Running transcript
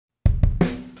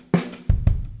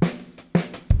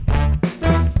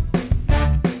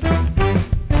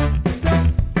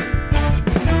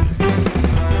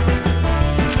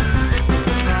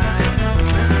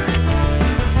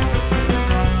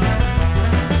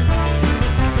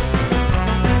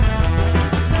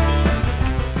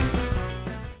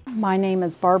My name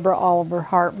is Barbara Oliver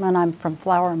Hartman. I'm from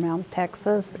Flower Mound,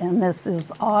 Texas, and this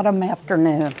is autumn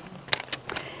afternoon.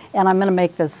 And I'm going to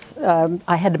make this,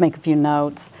 I had to make a few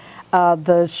notes.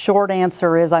 The short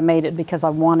answer is I made it because I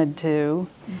wanted to.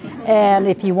 And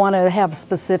if you want to have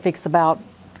specifics about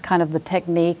kind of the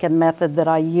technique and method that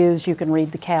I use, you can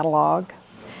read the catalog.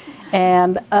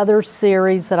 And other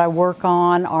series that I work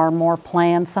on are more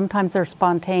planned. Sometimes they're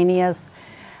spontaneous,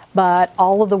 but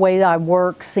all of the way that I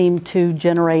work seem to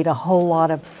generate a whole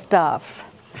lot of stuff.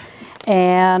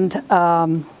 And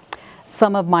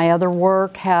some of my other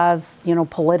work has, you know,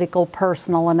 political,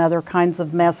 personal, and other kinds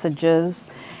of messages.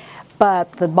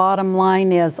 But the bottom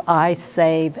line is I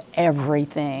save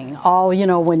everything. All, you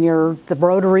know, when you're the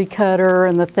rotary cutter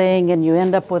and the thing and you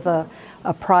end up with a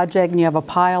project and you have a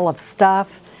pile of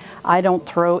stuff, I don't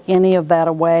throw any of that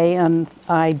away, and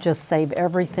I just save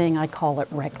everything. I call it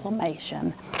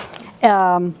reclamation.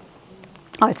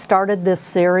 I started this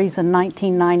series in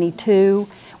 1992,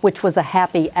 which was a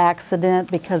happy accident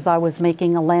because I was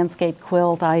making a landscape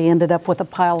quilt. I ended up with a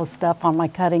pile of stuff on my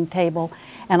cutting table,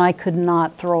 and I could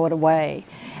not throw it away.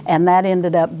 And that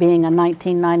ended up being a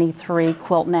 1993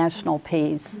 Quilt National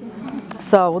piece.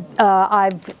 So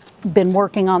I've been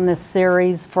working on this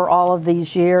series for all of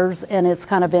these years, and it's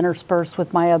kind of interspersed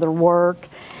with my other work.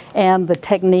 And the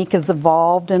technique has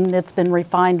evolved, and it's been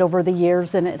refined over the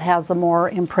years, and it has a more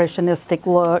impressionistic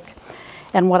look.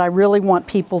 And what I really want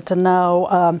people to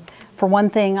know, for one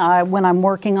thing, when I'm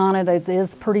working on it, it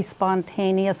is pretty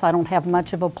spontaneous. I don't have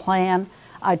much of a plan.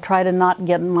 I try to not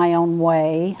get in my own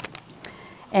way.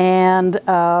 And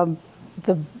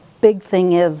the big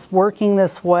thing is working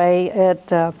this way,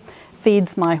 it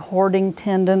feeds my hoarding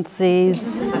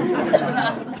tendencies,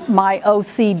 my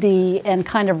OCD, and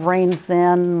kind of reins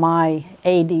in my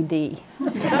ADD.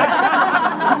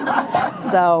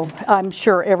 So I'm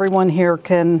sure everyone here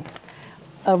can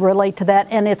relate to that,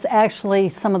 and it's actually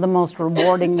some of the most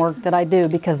rewarding work that I do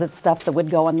because it's stuff that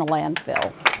would go in the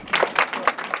landfill.